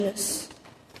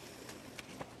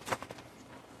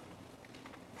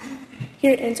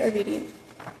Here ends our reading.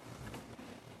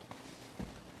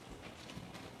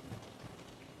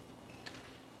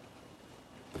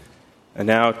 And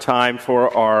now time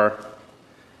for our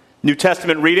New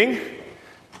Testament reading.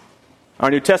 Our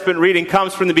New Testament reading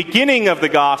comes from the beginning of the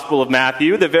Gospel of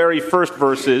Matthew, the very first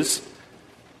verses,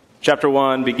 chapter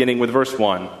 1, beginning with verse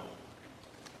 1.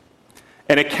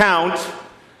 An account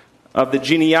of the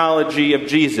genealogy of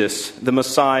Jesus, the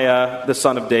Messiah, the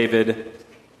son of David,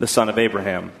 the son of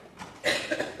Abraham.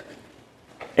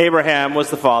 Abraham was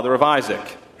the father of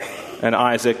Isaac, and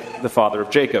Isaac the father of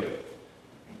Jacob,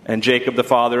 and Jacob the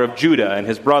father of Judah and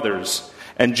his brothers,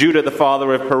 and Judah the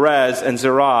father of Perez and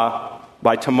Zerah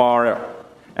by Tamar,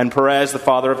 and Perez the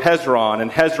father of Hezron, and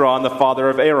Hezron the father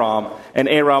of Aram, and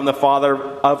Aram the father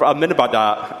of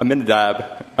Aminadab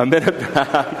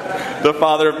the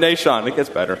father of Nahshon. It gets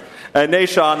better. And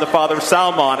Nahshon the father of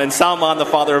Salmon, and Salmon the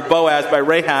father of Boaz by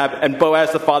Rahab, and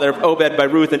Boaz the father of Obed by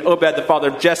Ruth, and Obed the father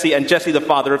of Jesse, and Jesse the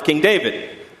father of King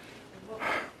David.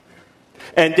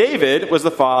 And David was the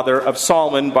father of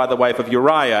Solomon by the wife of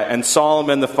Uriah, and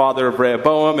Solomon the father of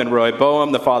Rehoboam, and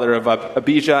Rehoboam the father of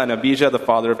Abijah, and Abijah the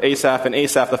father of Asaph, and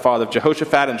Asaph the father of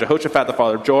Jehoshaphat, and Jehoshaphat the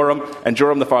father of Joram, and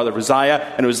Joram the father of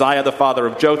Uzziah, and Uzziah the father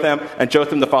of Jotham, and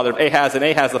Jotham the father of Ahaz, and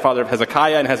Ahaz the father of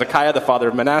Hezekiah, and Hezekiah the father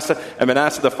of Manasseh, and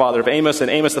Manasseh the father of Amos,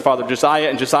 and Amos the father of Josiah,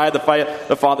 and Josiah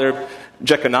the father of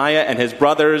Jeconiah, and his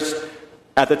brothers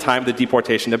at the time of the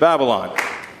deportation to Babylon.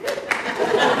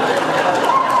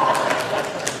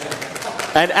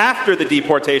 And after the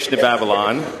deportation to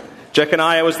Babylon,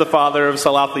 Jeconiah was the father of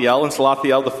Salathiel, and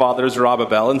Salathiel the father of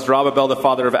Zerubbabel, and Zerubbabel the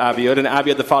father of Abiud, and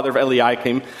Abiud the father of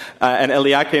Eliakim, and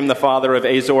Eliakim the father of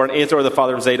Azor, and Azor the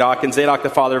father of Zadok, and Zadok the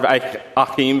father of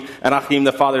Achim, and Achim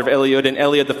the father of Eliud, and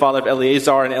Eliud the father of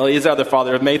Eleazar, and Eleazar the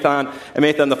father of Mathan, and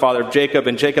Mathan the father of Jacob,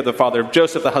 and Jacob the father of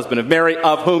Joseph, the husband of Mary,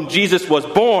 of whom Jesus was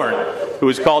born, who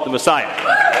is called the Messiah.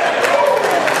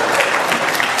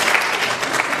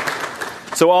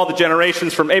 So all the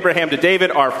generations from Abraham to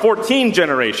David are 14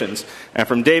 generations. And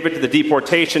from David to the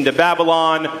deportation to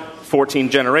Babylon, 14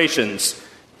 generations.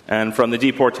 And from the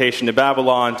deportation to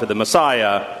Babylon to the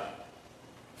Messiah,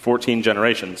 14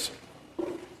 generations.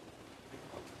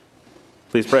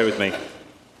 Please pray with me.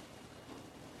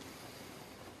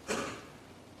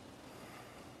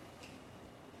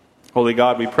 Holy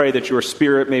God, we pray that your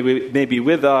Spirit may be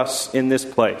with us in this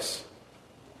place.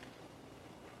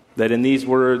 That in these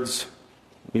words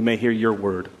we may hear your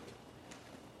word.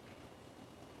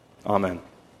 Amen.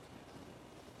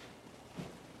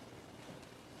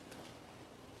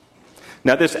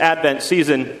 Now, this Advent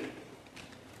season,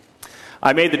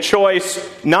 I made the choice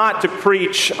not to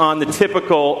preach on the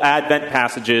typical Advent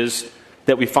passages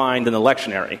that we find in the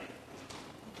lectionary.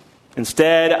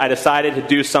 Instead, I decided to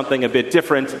do something a bit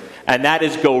different, and that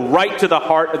is go right to the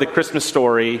heart of the Christmas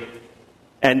story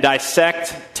and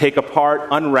dissect, take apart,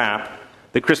 unwrap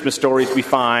the Christmas stories we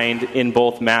find in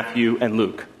both Matthew and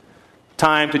Luke.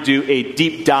 Time to do a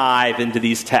deep dive into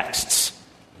these texts.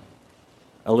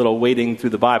 A little wading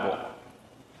through the Bible.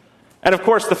 And of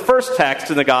course, the first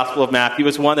text in the Gospel of Matthew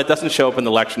is one that doesn't show up in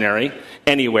the lectionary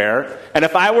anywhere. And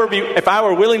if I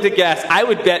were willing to guess, I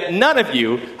would bet none of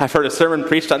you have heard a sermon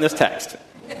preached on this text.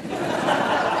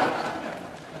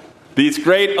 These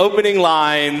great opening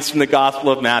lines from the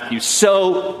Gospel of Matthew,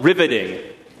 so riveting.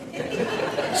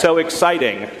 So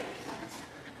exciting.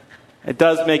 It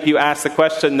does make you ask the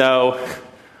question, though,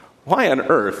 why on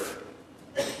earth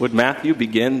would Matthew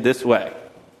begin this way?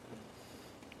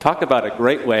 Talk about a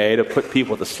great way to put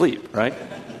people to sleep, right?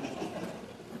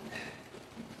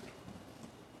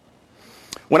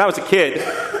 When I was a kid,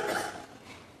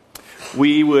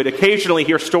 we would occasionally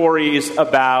hear stories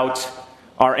about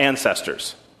our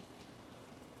ancestors.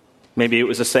 Maybe it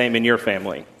was the same in your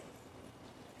family.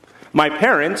 My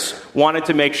parents wanted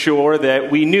to make sure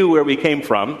that we knew where we came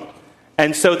from,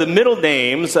 and so the middle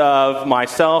names of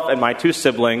myself and my two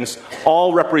siblings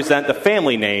all represent the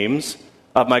family names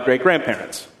of my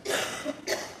great-grandparents.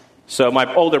 So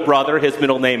my older brother, his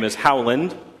middle name is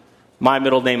Howland, my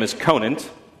middle name is Conant,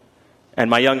 and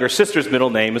my younger sister's middle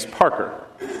name is Parker.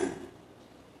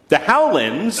 The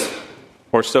Howlands,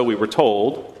 or so we were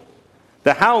told,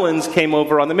 the Howlands came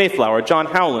over on the Mayflower. John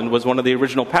Howland was one of the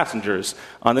original passengers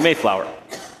on the Mayflower.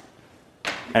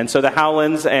 And so the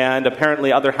Howlands and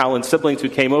apparently other Howland siblings who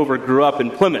came over grew up in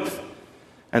Plymouth.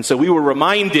 And so we were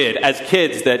reminded as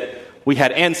kids that we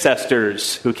had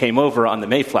ancestors who came over on the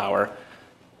Mayflower.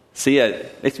 See,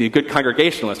 it makes me a good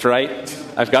Congregationalist, right?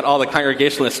 I've got all the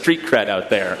Congregationalist street cred out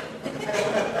there.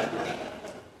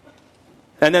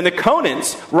 And then the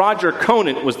Conants, Roger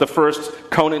Conant was the first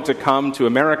Conant to come to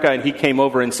America, and he came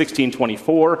over in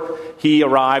 1624. He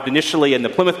arrived initially in the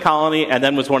Plymouth colony and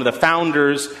then was one of the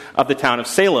founders of the town of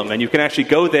Salem. And you can actually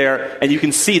go there and you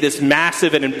can see this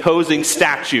massive and imposing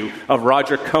statue of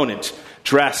Roger Conant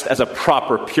dressed as a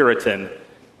proper Puritan.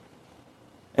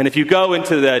 And if you go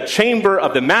into the chamber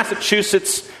of the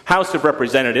Massachusetts House of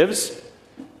Representatives,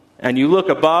 and you look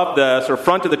above the sort of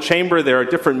front of the chamber, there are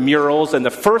different murals. And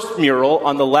the first mural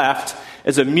on the left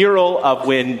is a mural of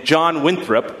when John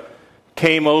Winthrop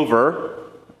came over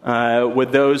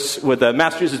with the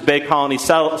Massachusetts Bay Colony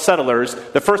settlers.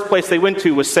 The first place they went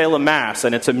to was Salem, Mass.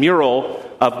 And it's a mural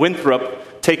of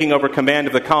Winthrop taking over command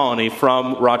of the colony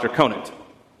from Roger Conant.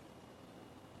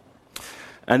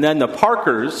 And then the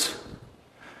Parkers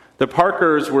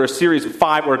were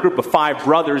a group of five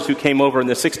brothers who came over in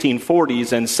the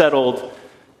 1640s and settled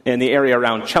in the area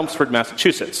around Chelmsford,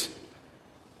 Massachusetts.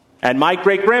 And my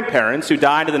great-grandparents, who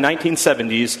died in the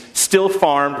 1970s, still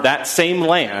farmed that same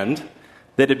land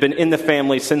that had been in the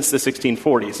family since the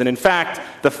 1640s. And in fact,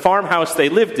 the farmhouse they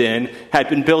lived in had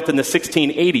been built in the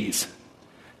 1680s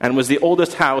and was the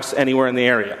oldest house anywhere in the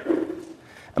area.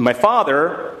 And my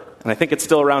father, and I think it's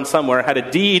still around somewhere, had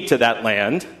a deed to that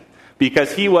land,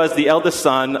 because he was the eldest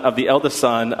son of the eldest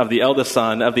son of the eldest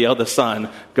son of the eldest son,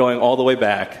 going all the way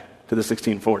back to the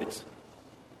 1640s.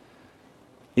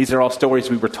 These are all stories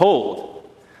we were told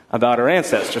about our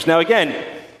ancestors. Now again,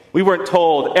 we weren't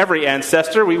told every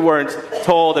ancestor, we weren't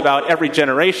told about every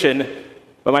generation,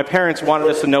 but my parents wanted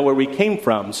us to know where we came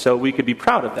from so we could be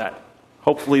proud of that,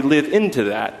 hopefully live into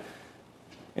that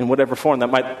in whatever form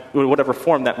that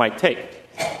might take.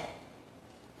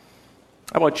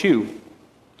 How about you?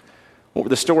 What were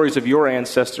the stories of your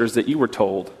ancestors that you were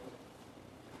told?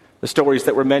 The stories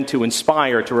that were meant to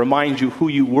inspire, to remind you who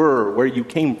you were, where you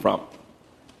came from.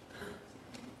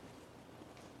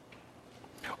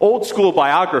 Old school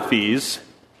biographies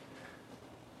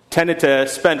tended to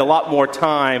spend a lot more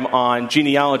time on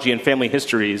genealogy and family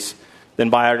histories than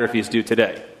biographies do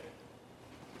today.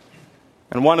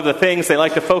 And one of the things they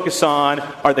like to focus on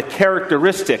are the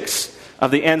characteristics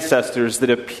of the ancestors that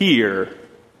appear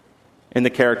in the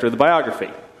character of the biography.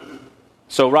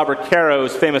 So Robert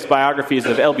Caro's famous biographies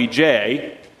of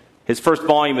LBJ, his first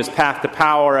volume is Path to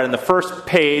Power, and in the first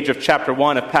page of chapter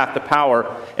 1 of Path to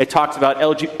Power, it talks about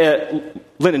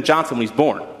Lyndon Johnson when he's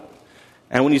born.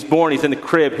 And when he's born, he's in the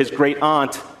crib. His great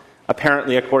aunt,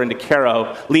 apparently according to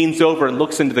Caro, leans over and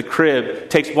looks into the crib,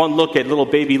 takes one look at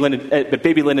baby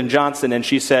Lyndon Johnson, and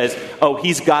she says, "Oh,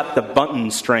 he's got the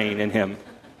Bunton strain in him."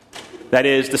 That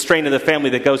is, the strain of the family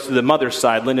that goes to the mother's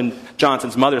side, Lyndon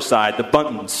Johnson's mother's side, the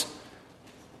Buntons.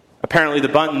 Apparently the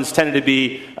Buntons tended to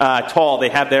be tall. They'd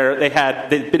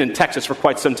been in Texas for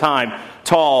quite some time.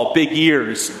 Tall, big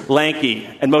ears, lanky,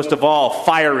 and most of all,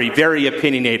 fiery, very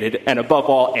opinionated, and above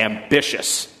all,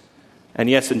 ambitious. And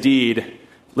yes, indeed,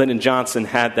 Lyndon Johnson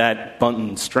had that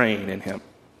Bunton strain in him.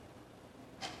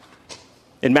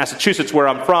 In Massachusetts, where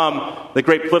I'm from, the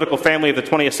great political family of the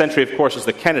 20th century, of course, is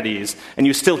the Kennedys. And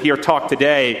you still hear talk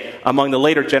today among the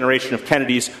later generation of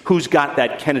Kennedys, who's got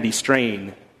that Kennedy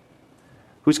strain?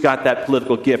 Who's got that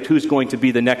political gift? Who's going to be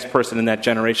the next person in that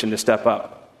generation to step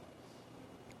up?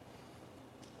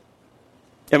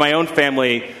 In my own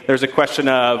family, there's a question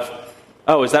of,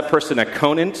 is that person a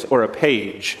Conant or a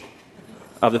Page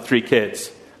of the three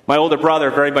kids? My older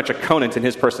brother, very much a Conant in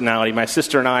his personality. My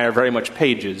sister and I are very much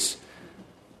Pages.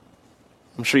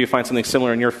 I'm sure you find something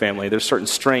similar in your family. There's certain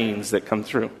strains that come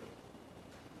through.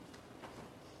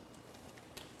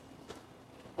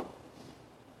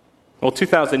 Well,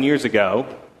 2,000 years ago,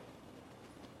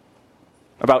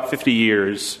 about 50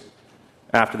 years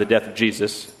after the death of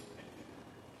Jesus,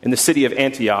 in the city of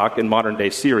Antioch in modern-day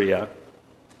Syria,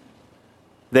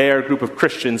 there a group of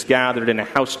Christians gathered in a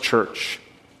house church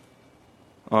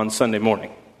on Sunday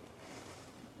morning.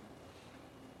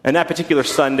 And that particular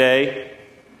Sunday,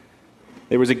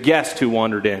 there was a guest who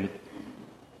wandered in,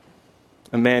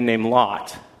 a man named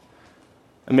Lot,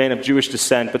 a man of Jewish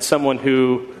descent, but someone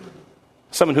who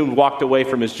walked away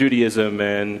from his Judaism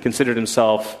and considered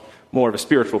himself more of a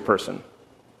spiritual person.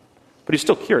 But he's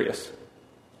still curious.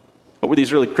 What were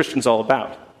these early Christians all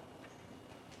about?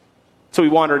 So he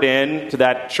wandered in to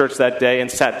that church that day and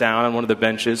sat down on one of the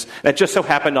benches. And it just so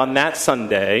happened on that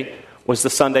Sunday was the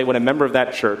Sunday when a member of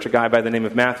that church, a guy by the name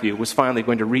of Matthew, was finally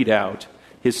going to read out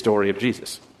his story of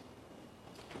Jesus.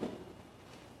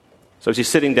 So as he's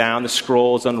sitting down, the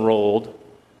scroll is unrolled,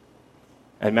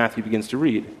 and Matthew begins to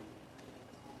read.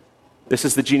 This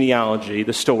is the genealogy,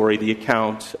 the story, the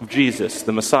account of Jesus,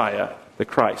 the Messiah, the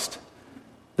Christ,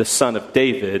 the son of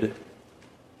David,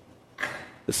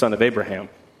 the son of Abraham.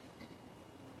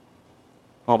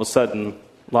 All of a sudden,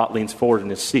 Lot leans forward in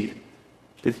his seat.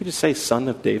 Did he just say son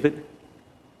of David?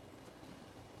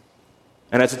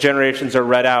 And as the generations are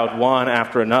read out one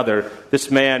after another, this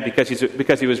man, because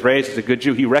he was raised as a good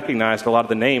Jew, he recognized a lot of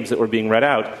the names that were being read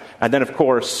out. And then, of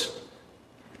course,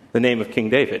 the name of King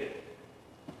David.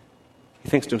 He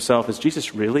thinks to himself, is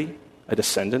Jesus really a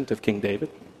descendant of King David?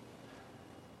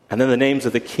 And then the names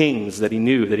of the kings that he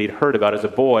knew, that he'd heard about as a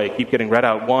boy, keep getting read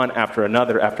out one after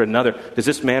another after another. Does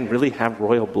this man really have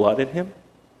royal blood in him?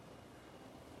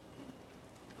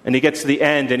 And he gets to the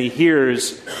end and he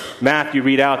hears Matthew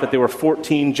read out that there were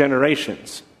 14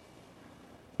 generations.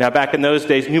 Now, back in those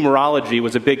days, numerology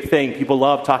was a big thing. People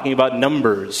loved talking about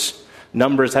numbers.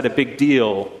 Numbers had a big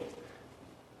deal.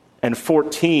 And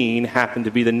 14 happened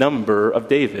to be the number of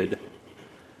David.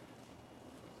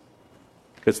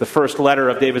 Because the first letter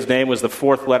of David's name was the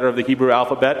fourth letter of the Hebrew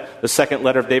alphabet. The second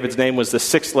letter of David's name was the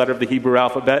sixth letter of the Hebrew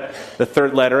alphabet. The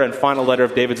third letter and final letter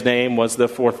of David's name was the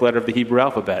fourth letter of the Hebrew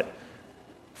alphabet.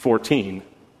 14.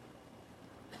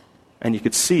 And you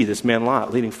could see this man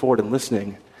Lot leaning forward and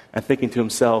listening and thinking to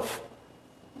himself,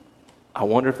 I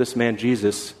wonder if this man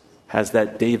Jesus has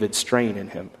that David strain in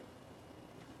him.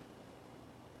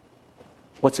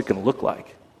 What's it going to look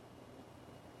like?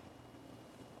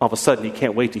 All of a sudden, he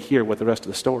can't wait to hear what the rest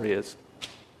of the story is.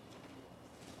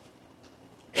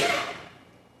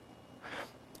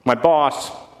 My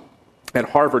boss at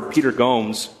Harvard, Peter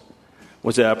Gomes,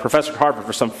 was a professor at Harvard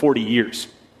for some 40 years.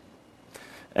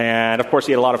 And, of course,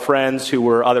 he had a lot of friends who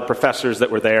were other professors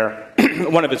that were there.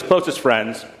 One of his closest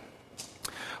friends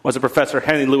was a Professor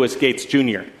Henry Louis Gates,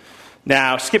 Jr.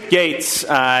 Now, Skip Gates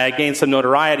gained some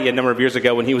notoriety a number of years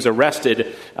ago when he was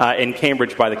arrested in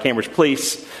Cambridge by the Cambridge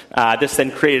police. This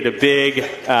then created a big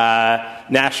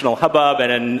national hubbub,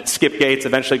 and then Skip Gates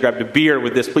eventually grabbed a beer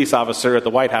with this police officer at the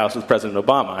White House with President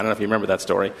Obama. I don't know if you remember that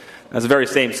story. That's the very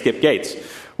same Skip Gates.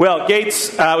 Well,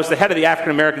 Gates was the head of the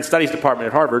African American Studies Department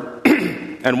at Harvard,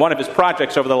 and one of his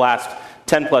projects over the last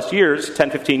 10,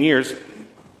 15 years,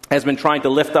 has been trying to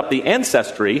lift up the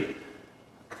ancestry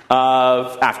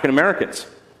of African Americans.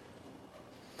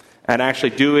 And actually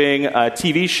doing a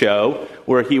TV show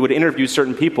where he would interview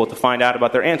certain people to find out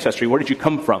about their ancestry. Where did you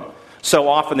come from? So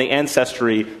often the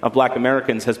ancestry of black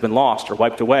Americans has been lost or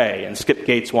wiped away, and Skip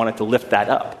Gates wanted to lift that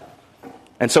up.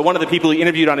 And so one of the people he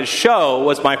interviewed on his show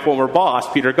was my former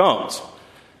boss, Peter Gomes.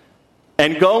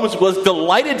 And Gomes was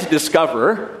delighted to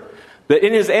discover that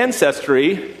in his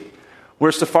ancestry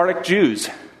were Sephardic Jews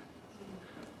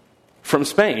from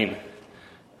Spain,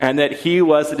 and that he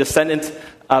was a descendant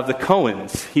of the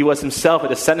Cohens. He was himself a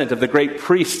descendant of the great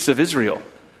priests of Israel.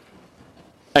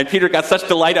 And Peter got such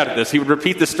delight out of this, he would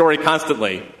repeat this story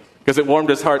constantly because it warmed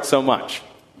his heart so much.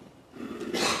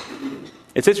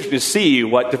 It's interesting to see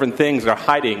what different things are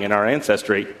hiding in our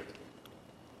ancestry.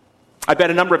 I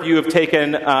bet a number of you have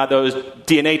taken those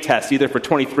DNA tests, either for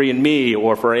 23andMe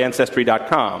or for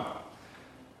Ancestry.com.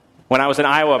 When I was in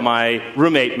Iowa, my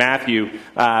roommate, Matthew,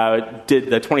 did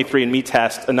the 23andMe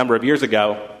test a number of years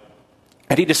ago,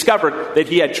 and he discovered that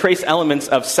he had trace elements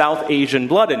of South Asian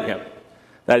blood in him.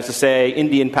 That is to say,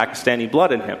 Indian Pakistani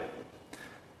blood in him.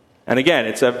 And again,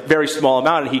 it's a very small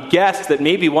amount, and he guessed that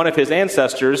maybe one of his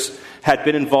ancestors had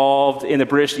been involved in the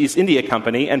British East India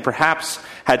Company and perhaps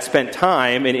had spent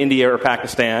time in India or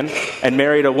Pakistan and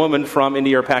married a woman from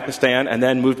India or Pakistan and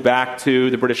then moved back to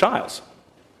the British Isles.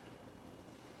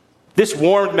 This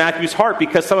warmed Matthew's heart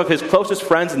because some of his closest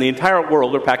friends in the entire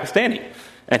world were Pakistani,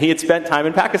 and he had spent time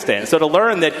in Pakistan. So to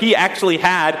learn that he actually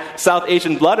had South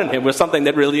Asian blood in him was something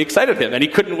that really excited him, and he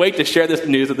couldn't wait to share this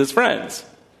news with his friends.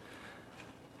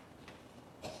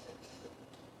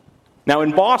 Now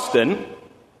in Boston,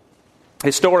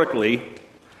 historically,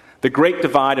 the great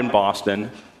divide in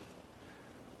Boston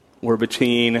were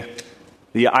between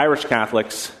the Irish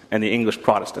Catholics and the English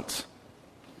Protestants.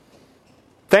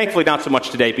 Thankfully, not so much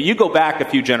today, but you go back a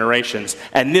few generations,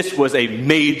 and this was a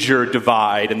major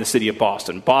divide in the city of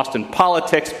Boston. Boston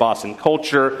politics, Boston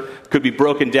culture could be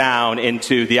broken down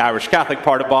into the Irish Catholic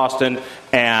part of Boston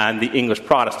and the English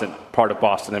Protestant part of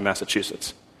Boston and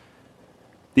Massachusetts.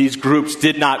 These groups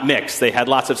did not mix. They had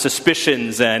lots of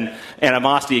suspicions and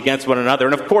animosity against one another.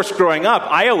 And of course, growing up,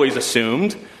 I always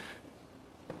assumed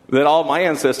that all my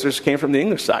ancestors came from the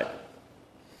English side.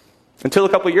 Until a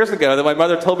couple of years ago, that my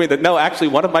mother told me that no, actually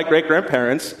one of my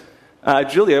great-grandparents,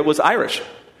 Julia, was Irish.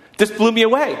 This blew me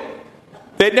away.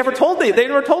 They never told me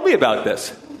about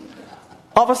this.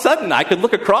 All of a sudden, I could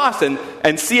look across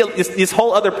and see this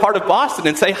whole other part of Boston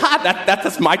and say,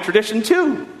 that's my tradition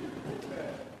too.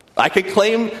 I could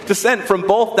claim descent from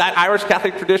both that Irish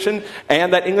Catholic tradition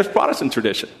and that English Protestant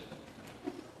tradition.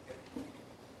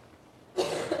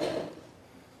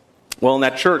 Well, in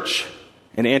that church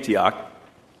in Antioch,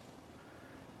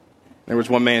 there was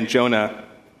one man, Jonah,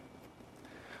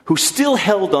 who still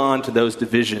held on to those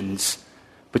divisions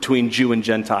between Jew and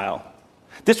Gentile.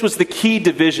 This was the key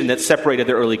division that separated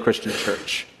the early Christian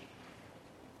church.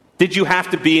 Did you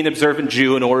have to be an observant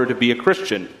Jew in order to be a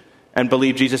Christian and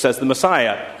believe Jesus as the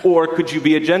Messiah? Or could you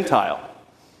be a Gentile?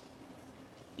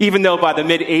 Even though by the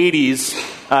mid-80s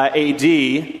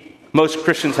AD, most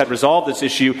Christians had resolved this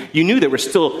issue, you knew there were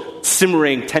still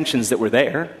simmering tensions that were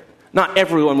there. Not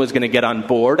everyone was going to get on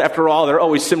board. After all, there are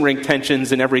always simmering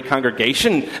tensions in every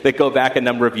congregation that go back a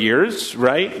number of years,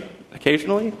 right?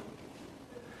 Occasionally.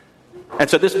 And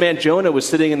so this man Jonah was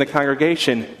sitting in the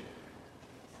congregation,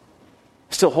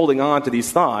 still holding on to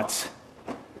these thoughts,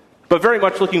 but very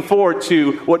much looking forward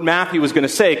to what Matthew was going to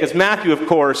say, because Matthew, of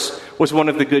course, was one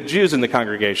of the good Jews in the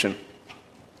congregation.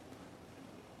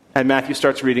 And Matthew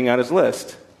starts reading out his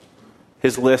list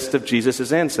of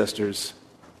Jesus' ancestors.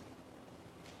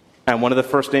 And one of the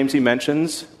first names he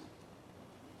mentions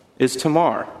is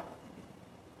Tamar,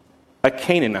 a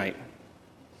Canaanite.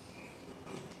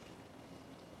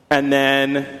 And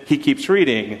then he keeps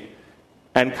reading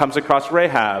and comes across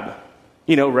Rahab.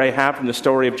 You know Rahab from the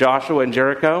story of Joshua and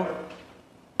Jericho?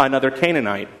 Another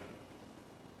Canaanite.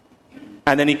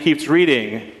 And then he keeps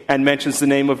reading and mentions the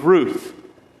name of Ruth,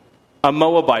 a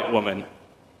Moabite woman.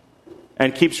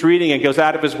 And keeps reading and goes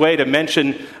out of his way to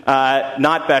mention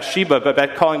not Bathsheba,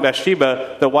 but calling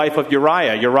Bathsheba the wife of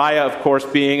Uriah. Uriah, of course,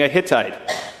 being a Hittite.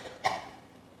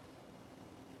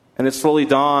 And it slowly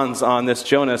dawns on this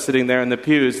Jonah sitting there in the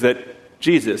pews that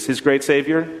Jesus, his great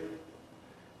Savior,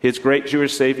 his great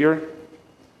Jewish Savior,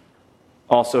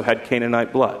 also had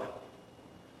Canaanite blood.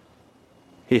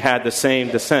 He had the same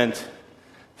descent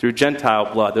through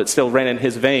Gentile blood that still ran in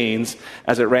his veins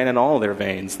as it ran in all their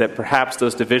veins, that perhaps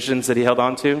those divisions that he held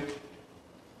on to,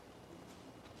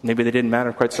 maybe they didn't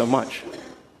matter quite so much.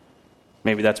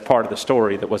 Maybe that's part of the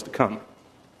story that was to come.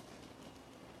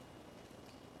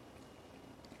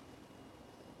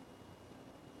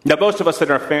 Now, most of us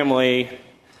in our family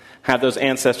have those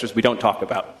ancestors we don't talk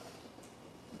about.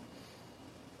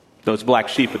 Those black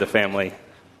sheep of the family.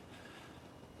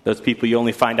 Those people you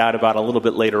only find out about a little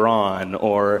bit later on,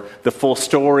 or the full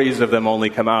stories of them only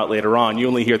come out later on. You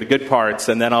only hear the good parts,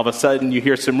 and then all of a sudden you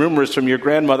hear some rumors from your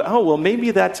grandmother. Oh, well,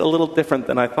 maybe that's a little different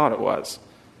than I thought it was.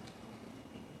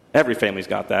 Every family's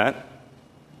got that.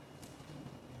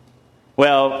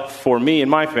 Well, for me and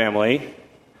my family,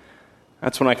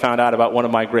 that's when I found out about one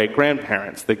of my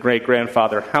great-grandparents, the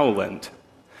great-grandfather Howland.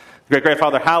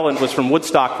 Great-grandfather Howland was from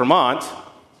Woodstock, Vermont,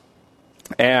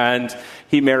 and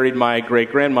he married my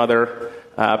great-grandmother.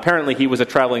 Apparently he was a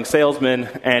traveling salesman,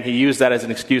 and he used that as an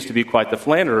excuse to be quite the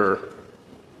philanderer.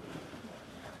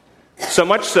 So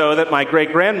much so that my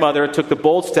great-grandmother took the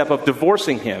bold step of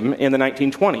divorcing him in the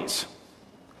 1920s.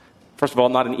 First of all,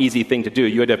 not an easy thing to do.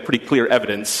 You had to have pretty clear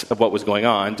evidence of what was going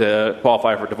on to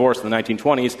qualify for divorce in the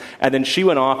 1920s. And then she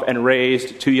went off and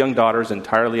raised 2 young daughters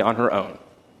entirely on her own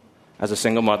as a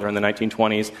single mother in the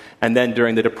 1920s, and then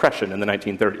during the Depression in the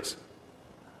 1930s.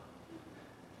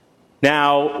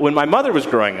 Now, when my mother was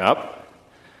growing up,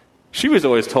 she was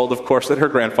always told, of course, that her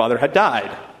grandfather had died.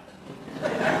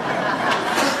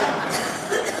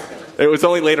 It was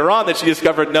only later on that she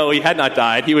discovered, no, he had not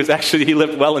died. He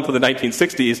lived well into the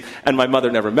 1960s, and my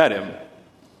mother never met him.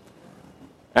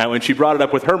 And when she brought it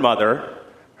up with her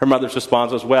mother's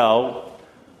response was, well,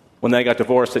 when they got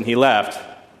divorced and he left,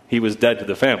 he was dead to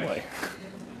the family.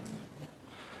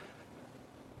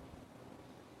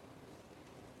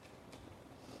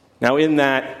 Now, in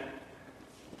that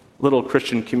little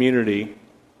Christian community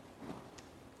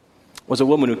was a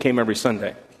woman who came every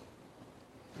Sunday.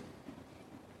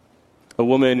 A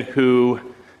woman who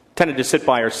tended to sit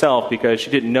by herself because she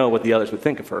didn't know what the others would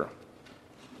think of her.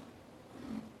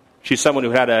 She's someone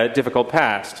who had a difficult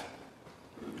past.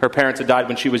 Her parents had died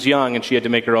when she was young, and she had to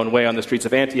make her own way on the streets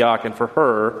of Antioch, and for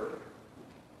her,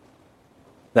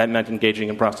 that meant engaging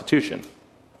in prostitution.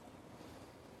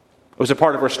 It was a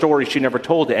part of her story she never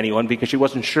told to anyone because she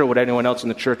wasn't sure what anyone else in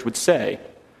the church would say.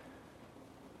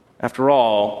 After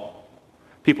all,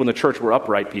 people in the church were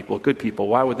upright people, good people.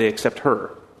 Why would they accept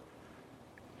her?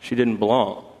 She didn't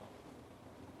belong.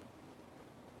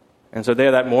 And so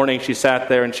there that morning she sat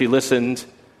there and she listened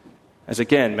as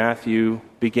again Matthew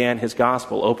began his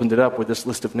gospel, opened it up with this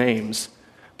list of names.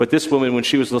 But this woman, when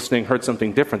she was listening, heard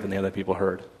something different than the other people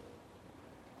heard.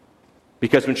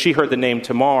 Because when she heard the name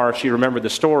Tamar, she remembered the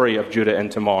story of Judah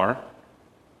and Tamar.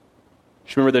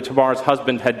 She remembered that Tamar's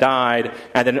husband had died,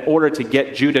 and in order to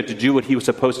get Judah to do what he was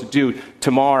supposed to do,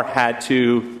 Tamar had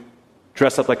to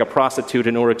dress up like a prostitute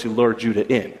in order to lure Judah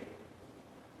in.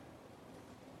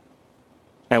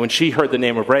 And when she heard the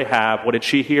name of Rahab, what did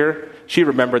she hear? She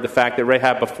remembered the fact that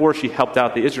Rahab, before she helped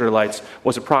out the Israelites,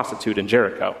 was a prostitute in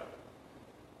Jericho.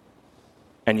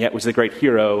 And yet was the great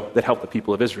hero that helped the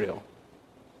people of Israel.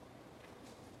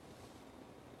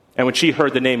 And when she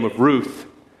heard the name of Ruth,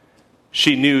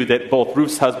 she knew that both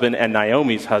Ruth's husband and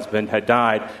Naomi's husband had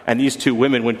died, and these two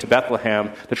women went to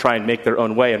Bethlehem to try and make their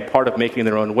own way, and part of making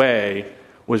their own way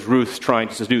was Ruth trying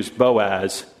to seduce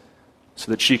Boaz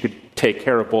so that she could take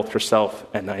care of both herself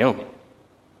and Naomi.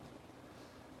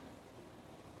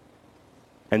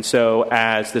 And so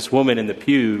as this woman in the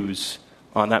pews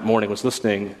on that morning was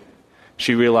listening,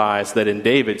 she realized that in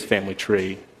David's family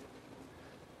tree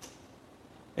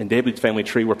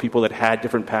were people that had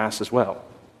different pasts as well.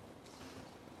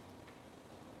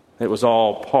 It was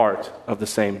all part of the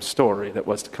same story that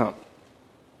was to come.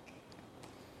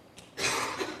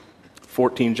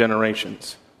 14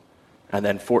 generations, and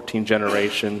then 14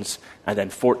 generations, and then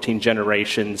 14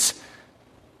 generations.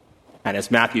 And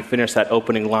as Matthew finished that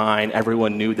opening line,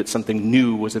 everyone knew that something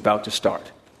new was about to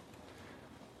start.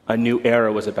 A new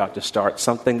era was about to start,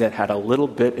 something that had a little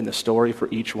bit in the story for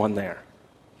each one there.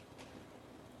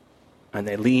 And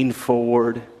they leaned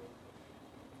forward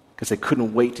because they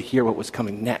couldn't wait to hear what was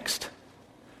coming next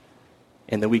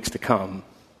in the weeks to come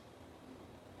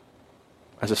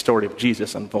as the story of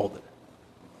Jesus unfolded.